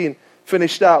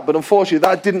finished out. But unfortunately,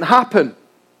 that didn't happen.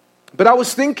 But I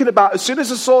was thinking about, as soon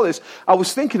as I saw this, I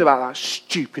was thinking about that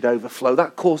stupid overflow.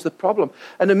 That caused the problem.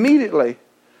 And immediately,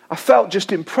 I felt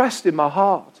just impressed in my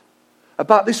heart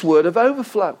about this word of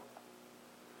overflow.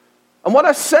 And what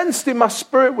I sensed in my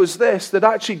spirit was this, that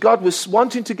actually God was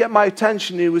wanting to get my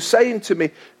attention. He was saying to me,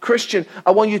 Christian,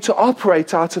 I want you to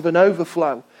operate out of an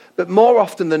overflow. But more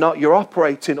often than not, you're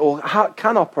operating or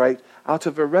can operate out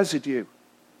of a residue.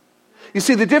 You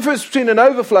see, the difference between an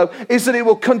overflow is that it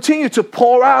will continue to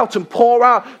pour out and pour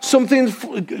out. Something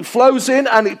flows in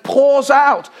and it pours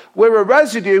out. Where a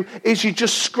residue is you're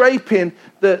just scraping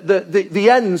the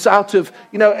ends out of,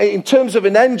 in terms of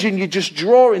an engine, you're just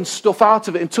drawing stuff out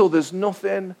of it until there's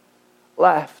nothing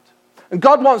left. And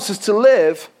God wants us to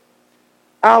live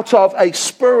out of a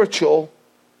spiritual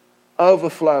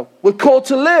overflow. We're called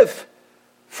to live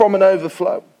from an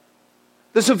overflow.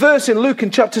 There's a verse in Luke in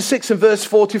chapter 6 and verse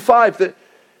 45 that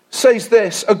says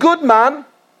this. A good man,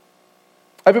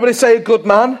 everybody say a good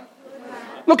man.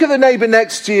 Look at the neighbor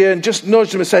next to you and just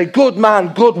nudge them and say, good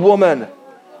man, good woman.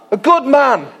 A good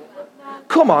man.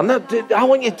 Come on, I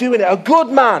want you doing it. A good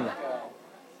man.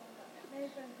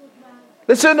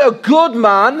 Listen, a good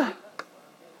man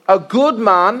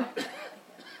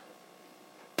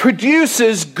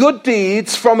produces good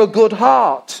deeds from a good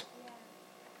heart.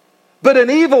 But an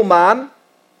evil man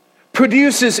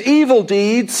produces evil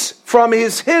deeds from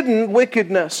his hidden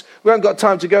wickedness. We haven't got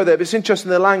time to go there, but it's interesting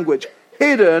in the language.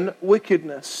 Hidden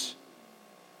wickedness.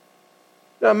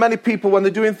 Many people, when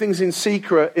they're doing things in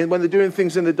secret, when they're doing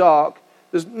things in the dark,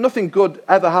 there's nothing good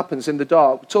ever happens in the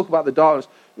dark. We talk about the darkness.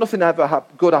 Nothing ever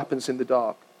good happens in the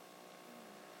dark.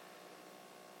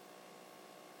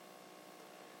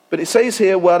 But it says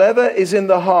here, whatever is in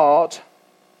the heart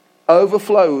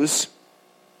overflows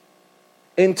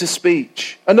into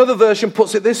speech. Another version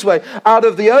puts it this way. Out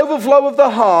of the overflow of the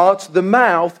heart, the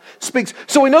mouth speaks.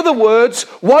 So in other words,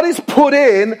 what is put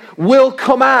in will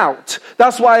come out.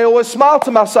 That's why I always smile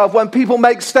to myself when people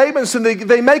make statements and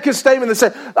they make a statement and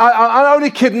say, I'm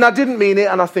only kidding, I didn't mean it.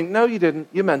 And I think, no, you didn't.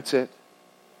 You meant it.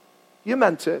 You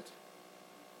meant it.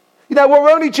 We're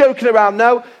only joking around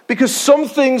now because some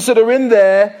things that are in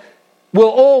there will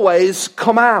always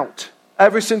come out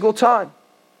every single time.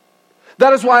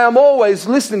 That is why I'm always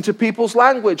listening to people's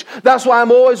language. That's why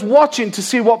I'm always watching to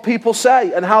see what people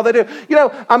say and how they do.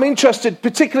 I'm interested,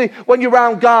 particularly when you're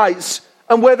around guys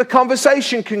and where the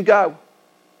conversation can go.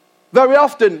 Very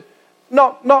often,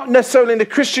 not necessarily in a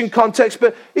Christian context,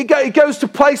 but it goes to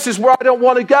places where I don't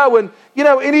want to go. And,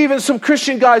 and even some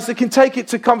Christian guys that can take it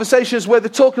to conversations where they're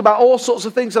talking about all sorts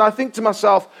of things. And I think to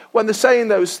myself, when they're saying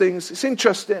those things, it's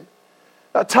interesting.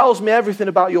 That tells me everything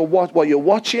about what you're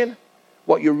watching,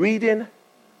 what you're reading,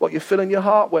 what you're filling your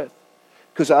heart with.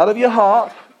 Because out of your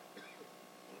heart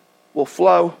will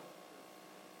flow,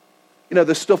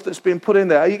 the stuff that's been put in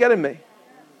there. Are you getting me?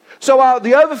 So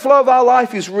the overflow of our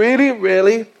life is really,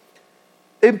 really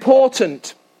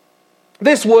important.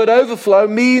 This word overflow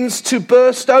means to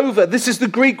burst over. This is the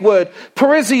Greek word,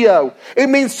 perisio. It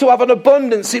means to have an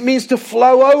abundance. It means to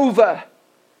flow over.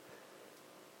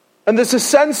 And there's a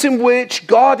sense in which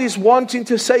God is wanting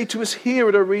to say to us here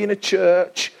at Arena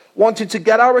Church, wanting to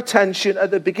get our attention at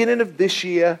the beginning of this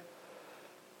year.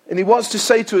 And he wants to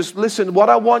say to us, listen, what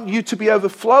I want you to be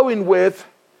overflowing with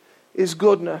is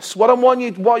goodness. What I'm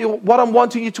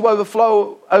wanting you to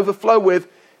overflow with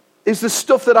is the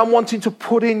stuff that I'm wanting to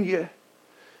put in you.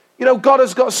 God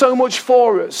has got so much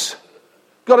for us.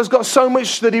 God has got so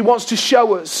much that he wants to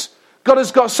show us. God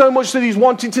has got so much that he's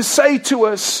wanting to say to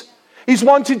us. He's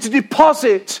wanting to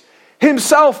deposit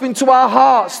himself into our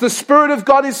hearts. The Spirit of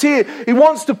God is here. He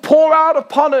wants to pour out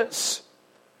upon us.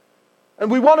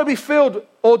 And we want to be filled,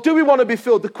 or do we want to be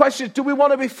filled? The question is, do we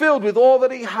want to be filled with all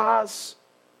that he has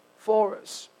for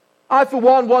us? I, for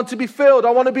one, want to be filled.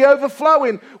 I want to be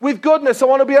overflowing with goodness. I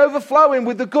want to be overflowing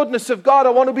with the goodness of God.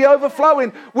 I want to be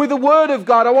overflowing with the Word of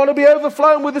God. I want to be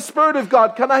overflowing with the Spirit of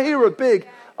God. Can I hear a big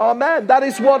amen? That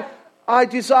is what I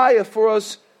desire for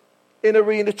us in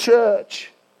Arena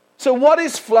Church. So what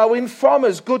is flowing from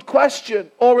us? Good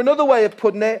question. Or another way of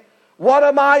putting it, what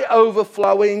am I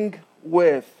overflowing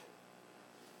with?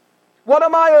 What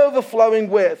am I overflowing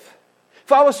with?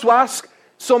 If I was to ask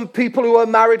some people who are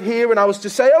married here and I was to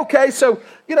say, okay, so,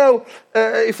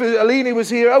 if Alini was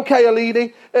here, okay,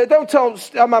 Alini, don't tell,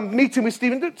 I'm meeting with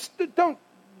Stephen, don't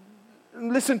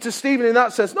listen to Stephen in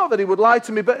that sense. Not that he would lie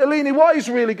to me, but Alini, what is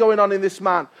really going on in this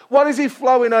man? What is he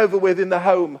flowing over with in the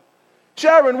home?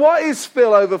 Sharon, what is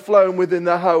Phil overflowing with in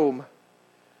the home?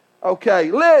 Okay,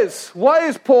 Liz, what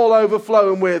is Paul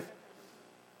overflowing with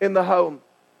in the home?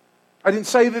 I didn't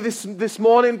say this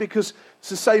morning because it's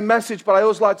the same message, but I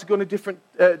always like to go in a different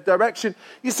direction.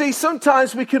 You see,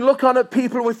 sometimes we can look on at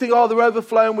people and we think, oh, they're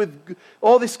overflowing with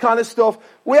all this kind of stuff.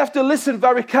 We have to listen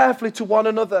very carefully to one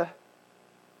another.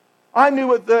 I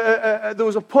knew there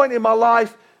was a point in my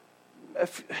life,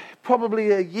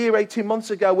 probably a year, 18 months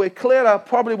ago, where clearly I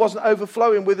probably wasn't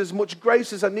overflowing with as much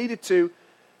grace as I needed to.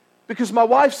 Because my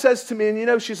wife says to me, and you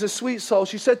know she's a sweet soul,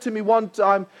 she said to me one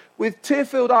time with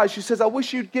tear-filled eyes, she says, I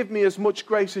wish you'd give me as much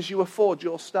grace as you afford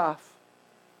your staff.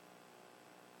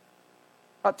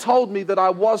 That told me that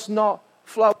I was not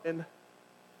flowing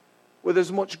with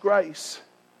as much grace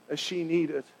as she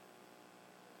needed.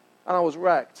 And I was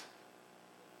wrecked.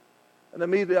 And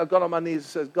immediately I got on my knees and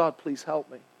said, God, please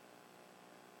help me.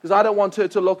 Because I don't want her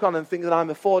to look on and think that I'm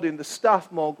affording the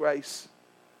staff more grace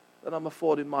than I'm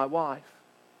affording my wife.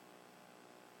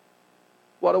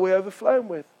 What are we overflowing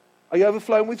with? Are you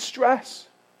overflowing with stress?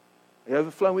 Are you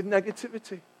overflowing with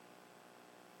negativity?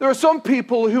 There are some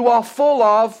people who are full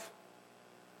of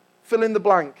fill in the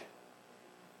blank.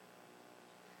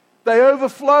 They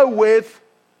overflow with,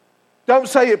 don't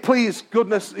say it, please,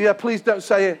 goodness, yeah, please don't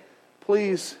say it,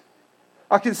 please.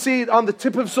 I can see it on the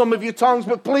tip of some of your tongues,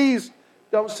 but please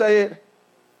don't say it.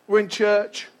 We're in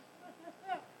church.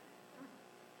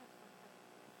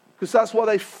 Because that's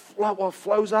what what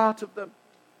flows out of them.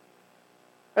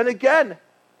 And again,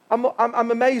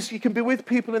 I'm amazed you can be with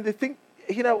people and they think,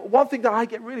 you know, one thing that I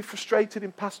get really frustrated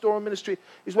in pastoral ministry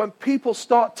is when people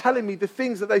start telling me the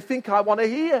things that they think I want to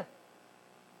hear.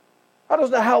 That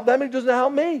doesn't help them, it doesn't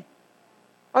help me.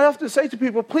 I have to say to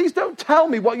people, please don't tell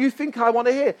me what you think I want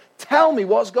to hear. Tell me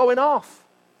what's going off.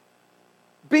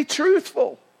 Be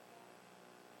truthful.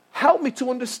 Help me to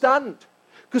understand.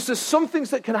 Because there's some things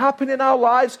that can happen in our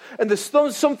lives and there's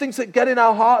some things that get in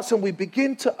our hearts and we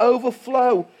begin to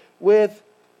overflow with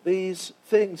these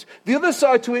things. The other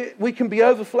side to it, we can be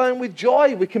overflowing with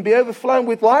joy. We can be overflowing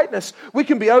with lightness. We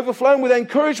can be overflowing with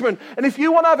encouragement. And if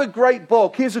you want to have a great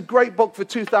book, here's a great book for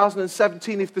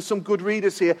 2017 if there's some good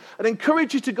readers here. I'd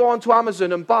encourage you to go onto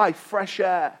Amazon and buy Fresh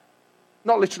Air.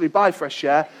 Not literally buy Fresh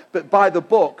Air, but buy the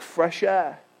book Fresh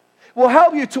Air. Will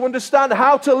help you to understand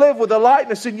how to live with a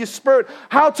lightness in your spirit,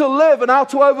 how to live and how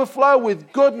to overflow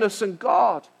with goodness and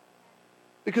God.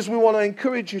 Because we want to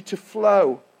encourage you to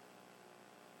flow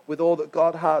with all that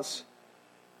God has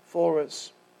for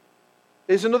us.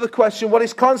 Here's another question. What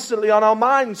is constantly on our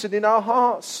minds and in our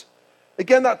hearts?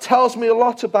 Again, that tells me a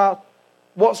lot about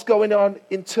what's going on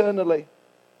internally.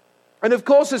 And of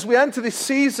course, as we enter this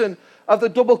season of the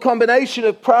double combination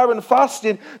of prayer and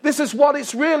fasting, this is what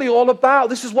it's really all about.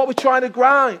 This is what we're trying to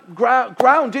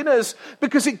ground in us,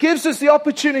 because it gives us the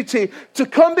opportunity to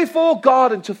come before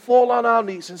God and to fall on our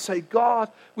knees and say, God,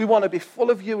 we want to be full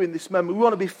of you in this moment. We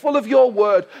want to be full of your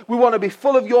word. We want to be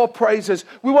full of your praises.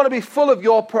 We want to be full of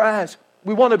your prayers.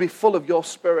 We want to be full of your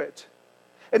spirit.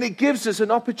 And it gives us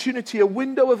an opportunity, a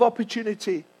window of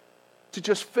opportunity to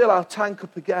just fill our tank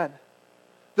up again.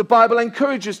 The Bible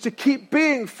encourages to keep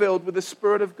being filled with the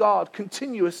Spirit of God.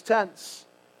 Continuous tense.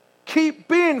 Keep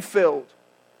being filled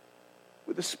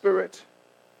with the Spirit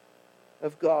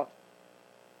of God.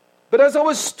 But as I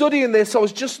was studying this, I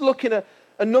was just looking at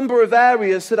a number of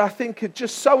areas that I think are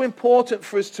just so important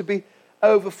for us to be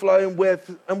overflowing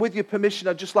with. And with your permission,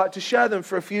 I'd just like to share them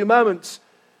for a few moments.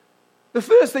 The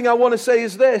first thing I want to say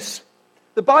is this.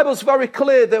 The Bible's very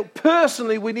clear that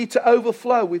personally we need to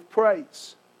overflow with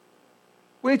praise.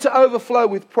 We need to overflow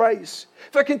with praise.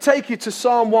 If I can take you to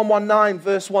Psalm 119,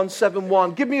 verse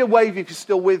 171. Give me a wave if you're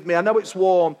still with me. I know it's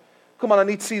warm. Come on, I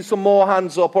need to see some more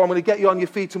hands up, or I'm going to get you on your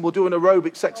feet and we'll do an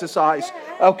aerobics exercise.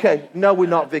 Okay. No, we're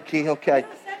not, Vicky. Okay.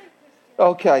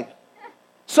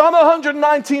 Psalm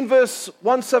 119, verse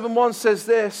 171 says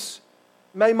this.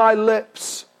 May my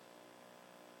lips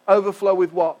overflow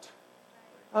with what?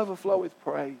 Overflow with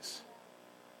praise.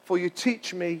 For you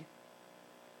teach me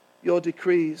your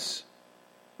decrees.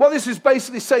 What this is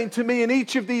basically saying to me, in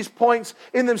each of these points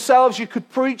in themselves you could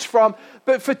preach from,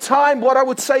 but for time, what I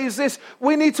would say is this: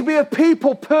 we need to be a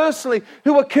people personally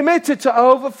who are committed to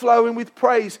overflowing with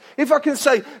praise. If I can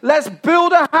say, let's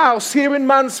build a house here in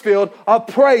Mansfield of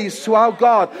praise to our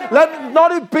God. Let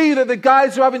not it be that the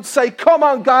guys are having to say, come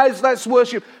on guys, let's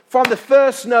worship. From the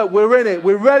first note, we're in it.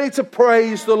 We're ready to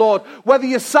praise the Lord. Whether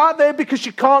you're sat there because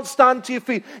you can't stand to your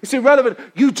feet, it's irrelevant.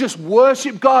 You just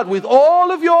worship God with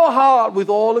all of your heart, with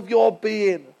all of your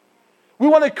being. We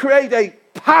want to create a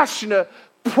passionate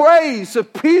praise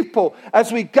of people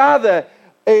as we gather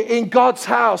in God's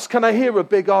house. Can I hear a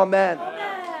big amen?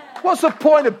 What's the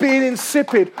point of being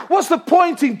insipid? What's the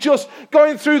point in just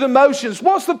going through the motions?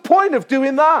 What's the point of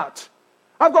doing that?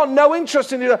 I've got no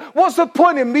interest in it. What's the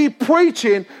point in me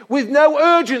preaching with no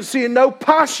urgency and no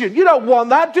passion? You don't want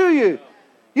that, do you?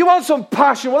 You want some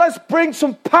passion? Well, let's bring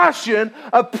some passion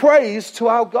of praise to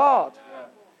our God.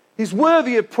 He's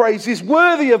worthy of praise. He's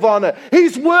worthy of honor.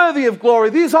 He's worthy of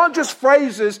glory. These aren't just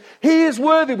phrases. He is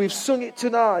worthy. We've sung it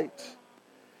tonight.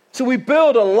 So we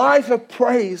build a life of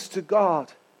praise to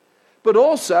God. But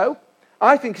also,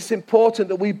 I think it's important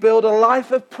that we build a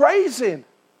life of praising.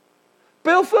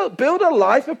 Build a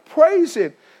life of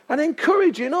praising and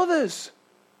encouraging others.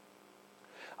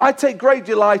 I take great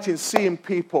delight in seeing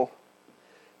people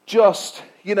just,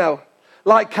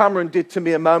 like Cameron did to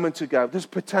me a moment ago. There's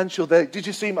potential there. Did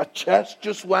you see my chest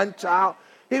just went out?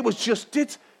 It was just,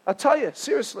 I tell you,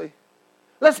 seriously.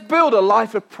 Let's build a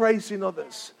life of praising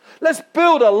others. Let's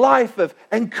build a life of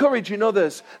encouraging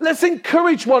others. Let's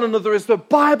encourage one another as the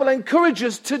Bible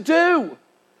encourages to do.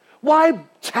 Why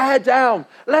tear down?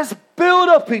 Let's build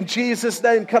up in Jesus'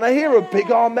 name. Can I hear a big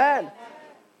amen?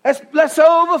 Let's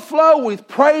overflow with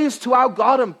praise to our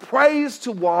God and praise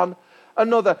to one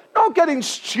another. Not getting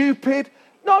stupid.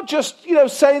 Not just,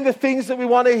 saying the things that we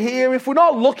want to hear. If we're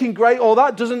not looking great or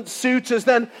that doesn't suit us,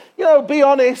 then, be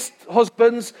honest,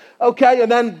 husbands, okay,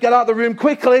 and then get out of the room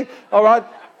quickly, all right?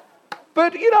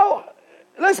 But,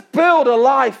 let's build a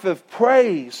life of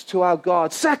praise to our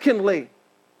God. Secondly,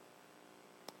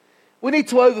 we need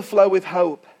to overflow with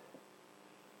hope.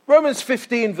 Romans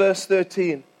 15, verse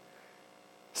 13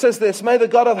 says this, "May the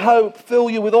God of hope fill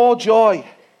you with all joy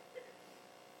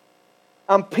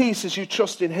and peace as you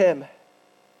trust in him,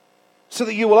 so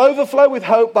that you will overflow with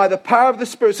hope by the power of the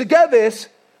Spirit." So get this,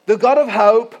 the God of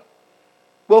hope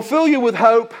will fill you with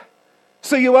hope,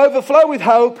 so you overflow with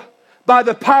hope by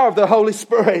the power of the Holy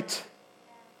Spirit.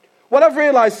 What I've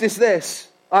realized is this,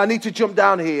 I need to jump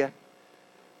down here.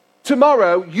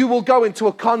 Tomorrow you will go into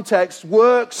a context,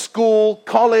 work, school,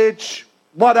 college,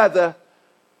 whatever,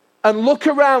 and look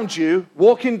around you,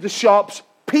 walk in the shops,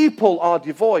 people are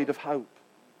devoid of hope.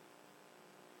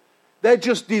 They're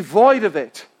just devoid of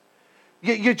it.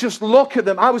 You just look at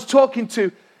them. I was talking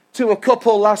to a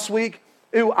couple last week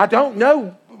who I don't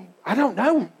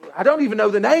even know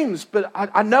the names, but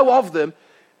I know of them.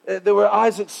 They were at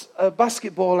Isaac's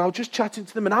basketball, and I was just chatting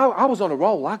to them, and I was on a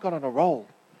roll. I got on a roll.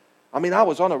 I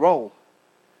was on a roll.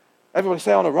 Everybody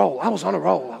say on a roll. I was on a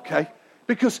roll, okay?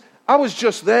 Because I was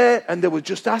just there, and they were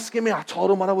just asking me. I told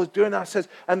them what I was doing. I said,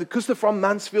 and because they're from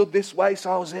Mansfield this way,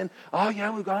 so I was in, "Oh, yeah,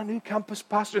 we've got a new campus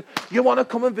pastor. You want to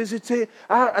come and visit it?"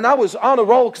 And I was on a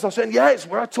roll because I was saying, "Yeah, it's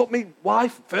where I took my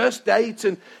wife first date."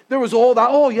 And there was all that.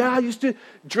 "Oh, yeah, I used to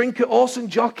drink at Orson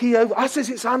Jockey." I says,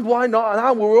 "It's and why not?"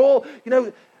 And we were all,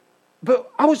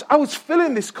 But I was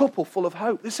filling this couple full of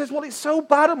hope. They says, "Well, it's so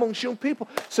bad amongst young people."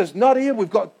 Says, "Not here. We've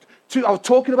got two." I was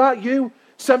talking about you,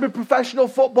 semi-professional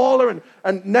footballer,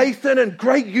 and Nathan, and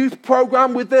great youth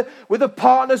program with the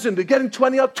partners, and they're getting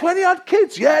 20 odd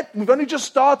kids. Yeah, we've only just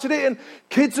started it, and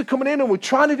kids are coming in, and we're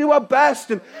trying to do our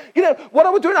best. And what I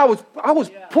was doing, I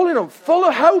was pulling them full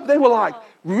of hope. They were like,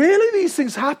 "Really? These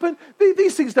things happen?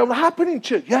 These things don't happen in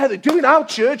church." "Yeah, they do in our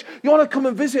church. You want to come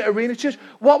and visit Arena Church?"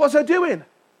 What was I doing?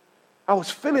 I was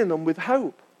filling them with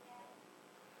hope.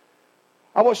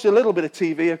 I watched a little bit of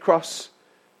TV across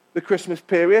the Christmas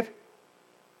period.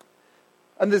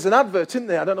 And there's an advert in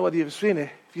there, I don't know whether you've seen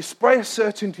it. If you spray a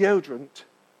certain deodorant,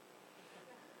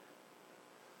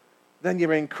 then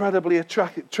you're incredibly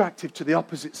attractive to the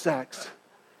opposite sex.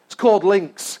 It's called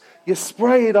Lynx. You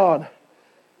spray it on.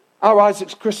 Our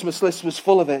Isaac's Christmas list was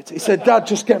full of it. He said, "Dad,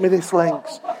 just get me this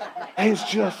Lynx." It's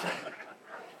just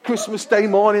Christmas Day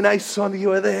morning, "Hey, son, you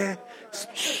were there."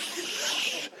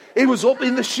 He was up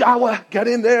in the shower, get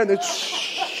in there, and then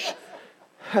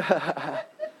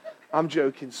I'm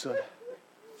joking, son.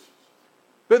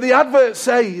 But the advert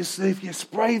says that if you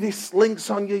spray this Lynx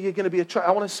on you, you're going to be attracted.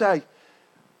 I want to say,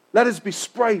 let us be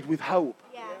sprayed with hope.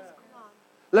 Yes, come on.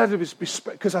 Let us be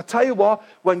sprayed. Because I tell you what,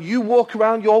 when you walk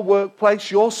around your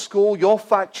workplace, your school, your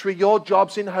factory, your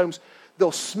jobs in homes,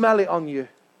 they'll smell it on you.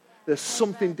 There's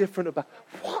something different about.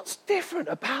 What's different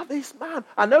about this man?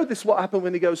 I know this is what happened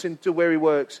when he goes into where he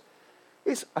works.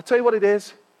 I tell you what it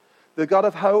is. The God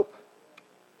of hope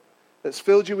that's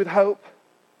filled you with hope,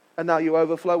 and now you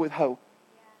overflow with hope.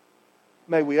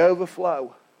 May we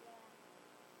overflow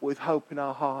with hope in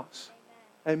our hearts.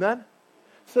 Amen?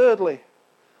 Thirdly,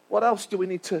 what else do we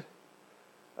need to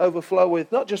overflow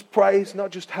with? Not just praise, not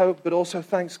just hope, but also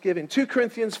thanksgiving. 2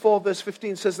 Corinthians 4 verse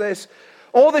 15 says this,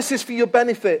 "All this is for your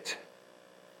benefit,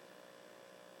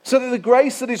 so that the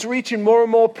grace that is reaching more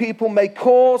and more people may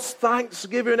cause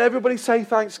thanksgiving." Everybody say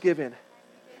thanksgiving.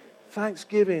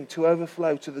 Thanksgiving to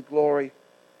overflow to the glory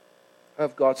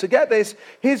of God. So get this,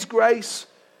 His grace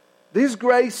This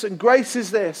grace, and grace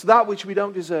is this, that which we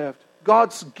don't deserve.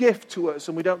 God's gift to us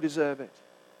and we don't deserve it.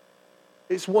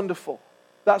 It's wonderful.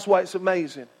 That's why it's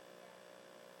amazing.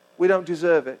 We don't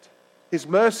deserve it. His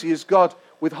mercy is God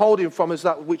withholding from us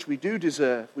that which we do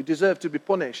deserve. We deserve to be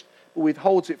punished, but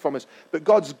withholds it from us. But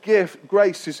God's gift,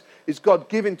 grace, is God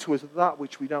giving to us that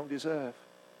which we don't deserve.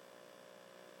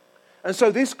 And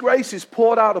so this grace is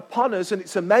poured out upon us, and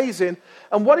it's amazing.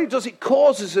 And what it does, it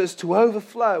causes us to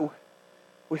overflow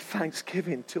with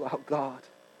thanksgiving to our God.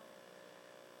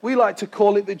 We like to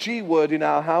call it the G word in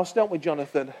our house, don't we,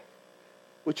 Jonathan?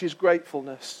 Which is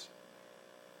gratefulness.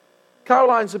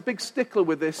 Caroline's a big stickler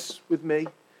with this, with me,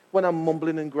 when I'm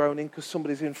mumbling and groaning because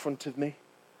somebody's in front of me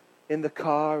in the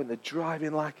car and they're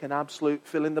driving like an absolute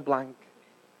fill in the blank.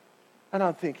 And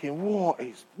I'm thinking, what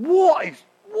is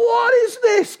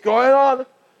this going on?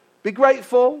 Be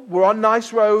grateful, we're on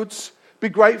nice roads. Be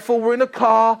grateful we're in a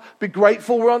car. Be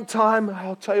grateful we're on time.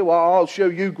 I'll tell you what, I'll show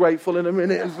you grateful in a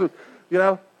minute. You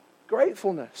know,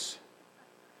 gratefulness.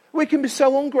 We can be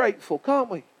so ungrateful, can't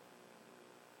we?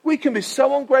 We can be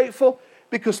so ungrateful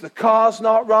because the car's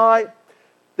not right,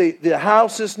 the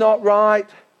house is not right,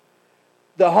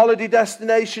 the holiday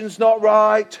destination's not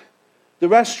right, the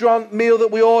restaurant meal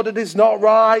that we ordered is not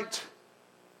right.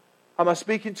 Am I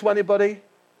speaking to anybody?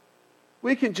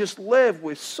 We can just live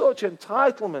with such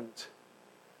entitlement.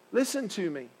 Listen to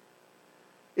me.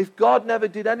 If God never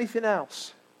did anything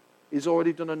else, He's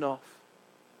already done enough.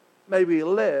 May we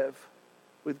live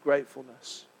with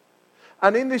gratefulness.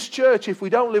 And in this church, if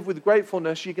we don't live with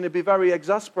gratefulness, you're going to be very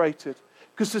exasperated.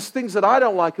 Because there's things that I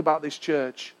don't like about this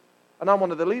church. And I'm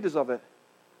one of the leaders of it.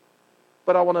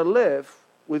 But I want to live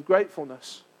with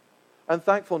gratefulness and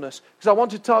thankfulness. Because I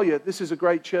want to tell you, this is a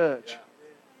great church.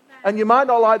 And you might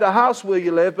not like the house where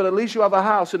you live, but at least you have a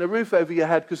house and a roof over your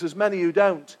head, because there's many who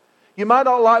don't. You might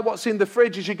not like what's in the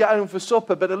fridge as you get home for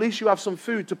supper, but at least you have some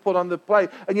food to put on the plate.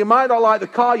 And you might not like the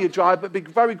car you drive, but be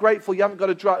very grateful you haven't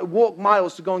got to walk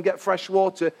miles to go and get fresh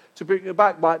water to bring it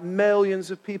back, like millions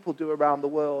of people do around the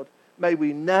world. May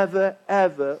we never,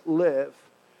 ever live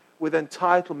with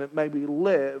entitlement. May we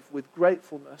live with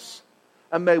gratefulness.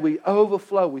 And may we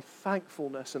overflow with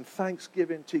thankfulness and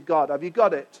thanksgiving to God. Have you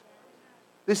got it?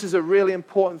 This is a really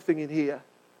important thing in here.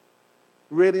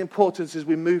 Really important as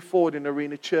we move forward in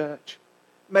Arena Church.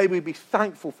 May we be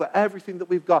thankful for everything that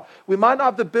we've got. We might not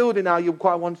have the building now you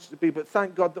quite want it to be, but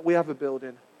thank God that we have a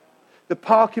building. The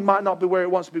parking might not be where it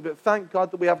wants to be, but thank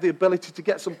God that we have the ability to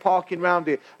get some parking around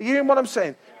here. Are you hearing what I'm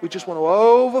saying? We just want to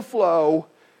overflow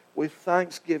with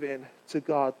thanksgiving to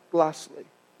God. Lastly,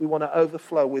 we want to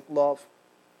overflow with love.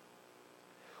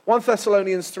 1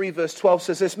 Thessalonians 3 verse 12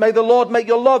 says this: May the Lord make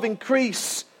your love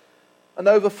increase and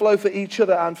overflow for each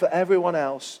other and for everyone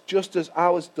else, just as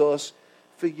ours does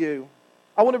for you.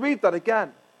 I want to read that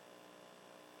again.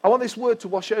 I want this word to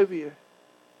wash over you.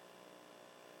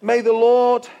 May the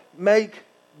Lord make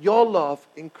your love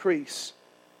increase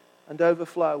and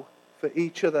overflow for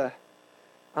each other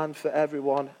and for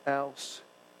everyone else.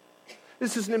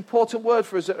 This is an important word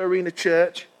for us at Arena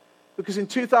Church, because in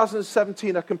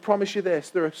 2017, I can promise you this,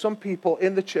 there are some people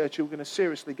in the church who are going to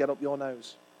seriously get up your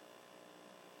nose.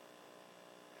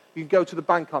 You can go to the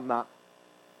bank on that.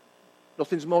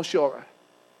 Nothing's more surer.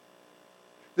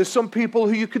 There's some people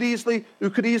who could easily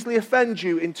offend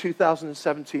you in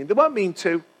 2017. They won't mean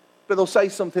to, but they'll say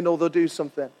something or they'll do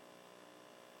something.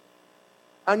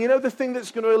 And you know the thing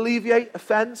that's going to alleviate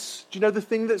offense? Do you know the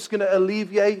thing that's going to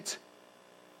alleviate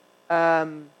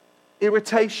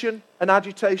irritation and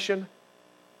agitation?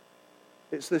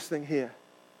 It's this thing here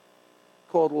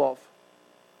called love.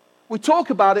 We talk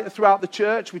about it throughout the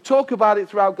church. We talk about it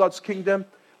throughout God's kingdom.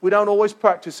 We don't always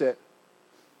practice it.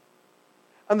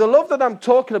 And the love that I'm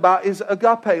talking about is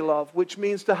agape love, which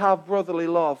means to have brotherly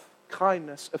love,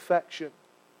 kindness, affection.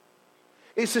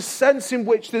 It's a sense in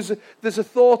which there's a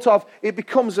thought of it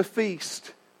becomes a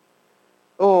feast.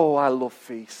 Oh, I love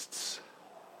feasts.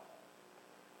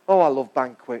 Oh, I love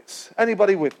banquets.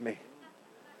 Anybody with me?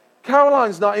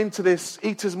 Caroline's not into this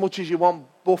eat as much as you want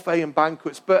buffet and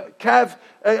banquets, but Kev,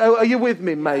 are you with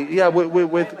me, mate? Yeah, we're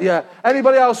with, yeah.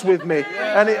 Anybody else with me?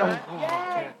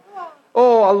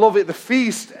 Oh, I love it, the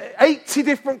feast. 80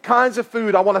 different kinds of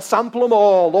food. I want to sample them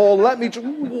all. Oh, let me,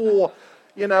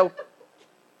 you know.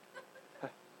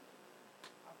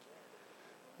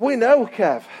 We know,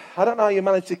 Kev. I don't know how you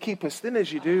manage to keep as thin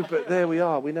as you do, but there we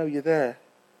are. We know you're there.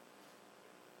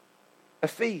 A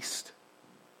feast.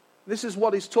 This is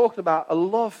what he's talking about, a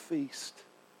love feast.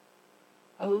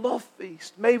 A love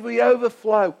feast. May we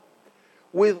overflow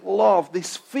with love,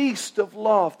 this feast of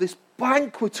love, this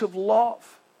banquet of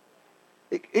love.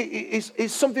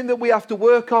 It's something that we have to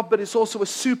work on, but it's also a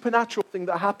supernatural thing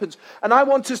that happens. And I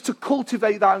want us to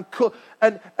cultivate that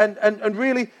and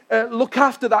really look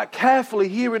after that carefully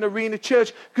here in Arena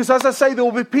Church. Because as I say, there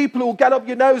will be people who will get up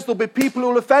your nose. There will be people who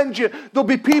will offend you. There will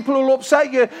be people who will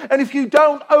upset you. And if you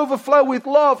don't overflow with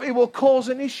love, it will cause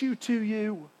an issue to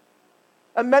you.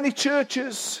 And many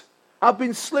churches have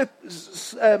been split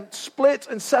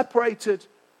and separated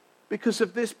because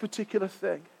of this particular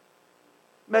thing.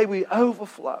 May we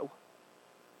overflow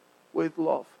with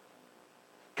love.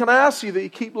 Can I ask you that you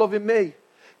keep loving me?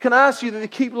 Can I ask you that you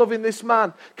keep loving this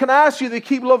man? Can I ask you that you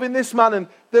keep loving this man and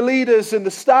the leaders and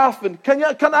the staff? And can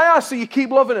I ask that you keep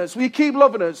loving us? Will you keep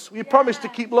loving us? Will you promise to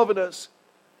keep loving us?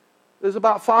 There's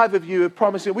about 5 of you who are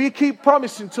promising. Will you keep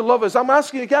promising to love us? I'm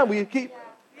asking again, will you keep...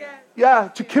 Yeah,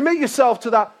 to commit yourself to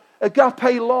that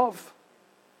agape love.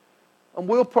 And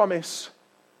we'll promise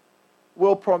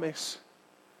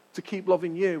to keep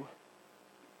loving you.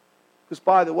 Because,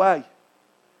 by the way,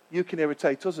 you can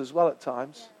irritate us as well at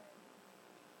times.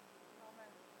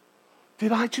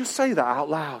 Did I just say that out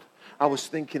loud? I was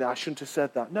thinking I shouldn't have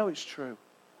said that. No, it's true.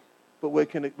 But we're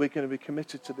going to be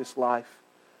committed to this life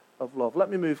of love. Let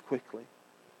me move quickly.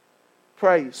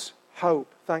 Praise, hope,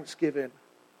 thanksgiving,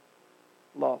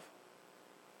 love.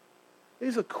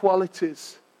 These are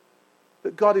qualities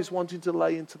that God is wanting to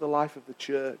lay into the life of the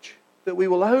church, that we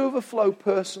will overflow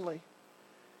personally.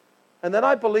 And then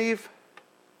I believe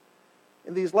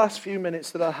in these last few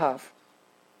minutes that I have,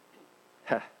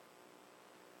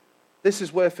 this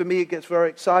is where for me it gets very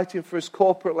exciting for us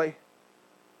corporately.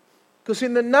 Because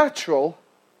in the natural,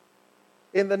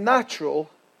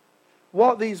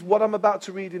 what I'm about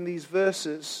to read in these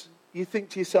verses, you think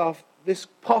to yourself, this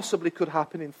possibly could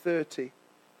happen in 30,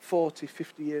 40,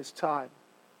 50 years' time.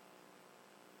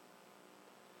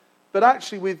 But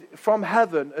actually, from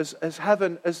heaven, as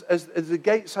the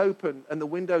gates open and the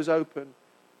windows open,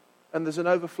 and there's an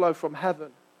overflow from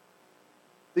heaven,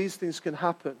 these things can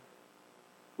happen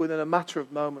within a matter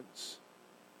of moments.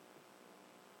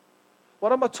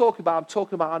 What am I talking about? I'm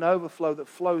talking about an overflow that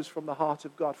flows from the heart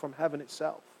of God, from heaven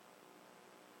itself.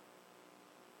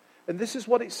 And this is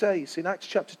what it says in Acts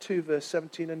chapter 2, verse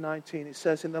 17 and 19. It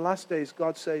says, in the last days,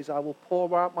 God says, I will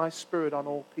pour out my Spirit on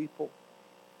all people.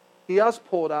 He has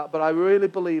poured out, but I really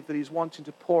believe that He's wanting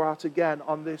to pour out again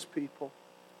on this people.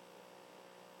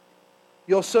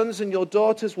 Your sons and your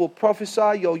daughters will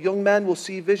prophesy, your young men will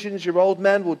see visions, your old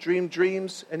men will dream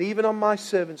dreams, and even on my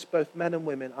servants, both men and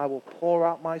women, I will pour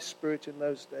out my Spirit in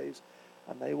those days,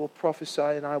 and they will prophesy,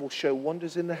 and I will show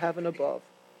wonders in the heaven above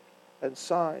and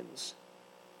signs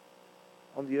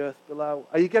on the earth below.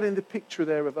 Are you getting the picture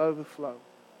there of overflow?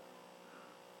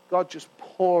 God just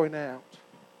pouring out.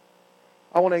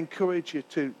 I want to encourage you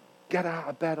to get out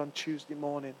of bed on Tuesday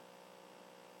morning.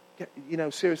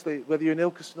 Seriously, whether you're in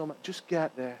Ilkeston or not, just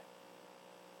get there.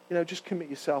 Just commit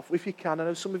yourself if you can. I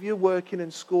know some of you are working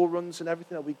in school runs and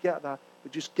everything, we get that.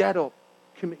 But just get up,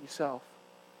 commit yourself.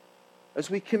 As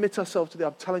we commit ourselves to that,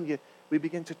 I'm telling you, we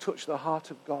begin to touch the heart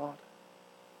of God.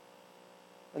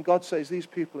 And God says, these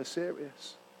people are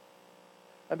serious.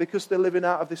 And because they're living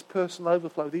out of this personal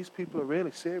overflow, these people are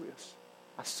really serious.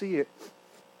 I see it.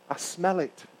 I smell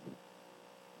it.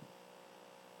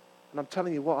 And I'm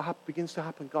telling you, what begins to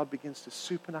happen, God begins to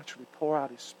supernaturally pour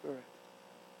out His Spirit.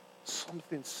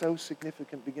 Something so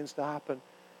significant begins to happen.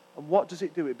 And what does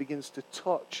it do? It begins to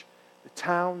touch the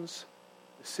towns,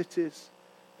 the cities,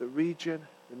 the region,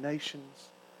 the nation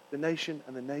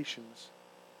and the nations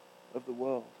of the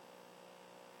world.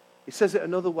 He says it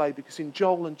another way, because in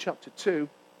Joel in chapter 2,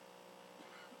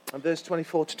 and verse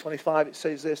 24 to 25, it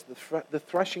says this, the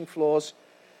threshing floors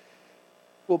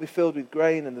will be filled with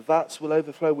grain, and the vats will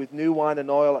overflow with new wine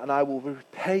and oil, and I will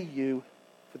repay you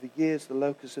for the years the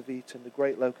locusts have eaten, the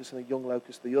great locust and the young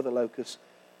locust, the other locust,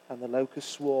 and the locust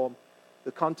swarm.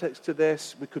 The context to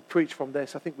this, we could preach from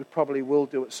this, I think we probably will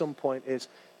do at some point, is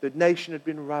the nation had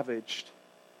been ravaged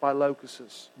by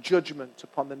locusts, judgment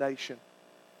upon the nation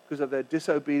because of their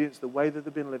disobedience, the way that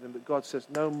they've been living. But God says,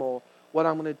 no more. What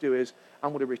I'm going to do is,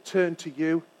 I'm going to return to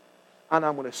you, and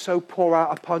I'm going to so pour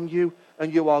out upon you,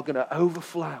 and you are going to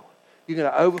overflow. You're going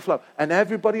to overflow. And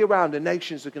everybody around the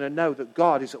nations are going to know that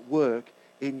God is at work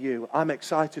in you. I'm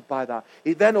excited by that.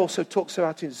 It then also talks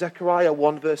about in Zechariah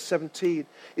 1 verse 17.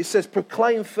 It says,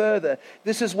 proclaim further.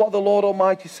 This is what the Lord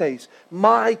Almighty says.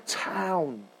 My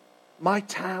towns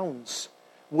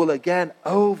will again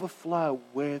overflow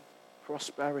with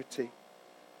prosperity.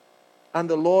 And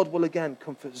the Lord will again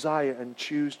comfort Zion and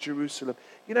choose Jerusalem.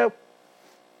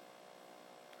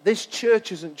 This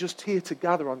church isn't just here to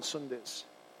gather on Sundays.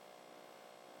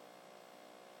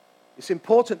 It's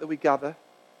important that we gather.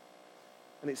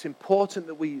 And it's important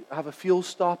that we have a fuel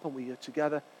stop and we are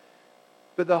together.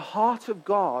 But the heart of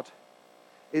God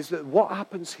is that what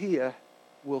happens here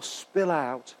will spill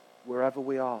out wherever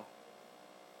we are.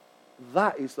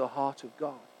 That is the heart of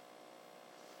God.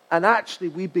 And actually,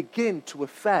 we begin to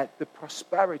affect the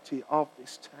prosperity of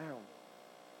this town.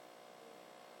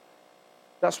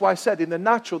 That's why I said, in the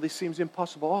natural, this seems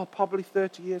impossible. Oh, probably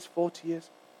 30 years, 40 years.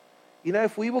 You know,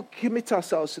 if we will commit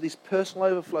ourselves to these personal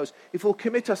overflows, if we'll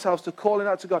commit ourselves to calling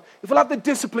out to God, if we'll have the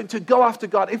discipline to go after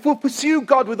God, if we'll pursue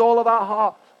God with all of our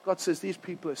heart, God says, these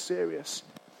people are serious.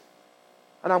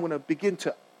 And I'm going to begin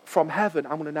to, from heaven,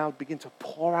 I'm going to now begin to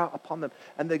pour out upon them.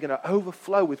 And they're going to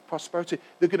overflow with prosperity.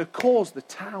 They're going to cause the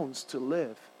towns to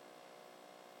live.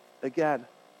 Again,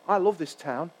 I love this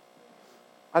town.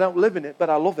 I don't live in it, but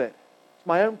I love it. It's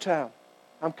my own town.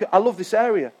 I love this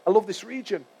area. I love this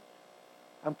region.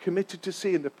 I'm committed to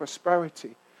seeing the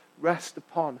prosperity rest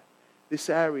upon this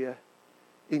area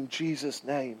in Jesus'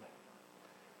 name.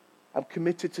 I'm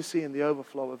committed to seeing the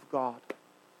overflow of God.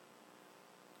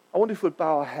 I wonder if we'd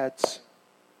bow our heads.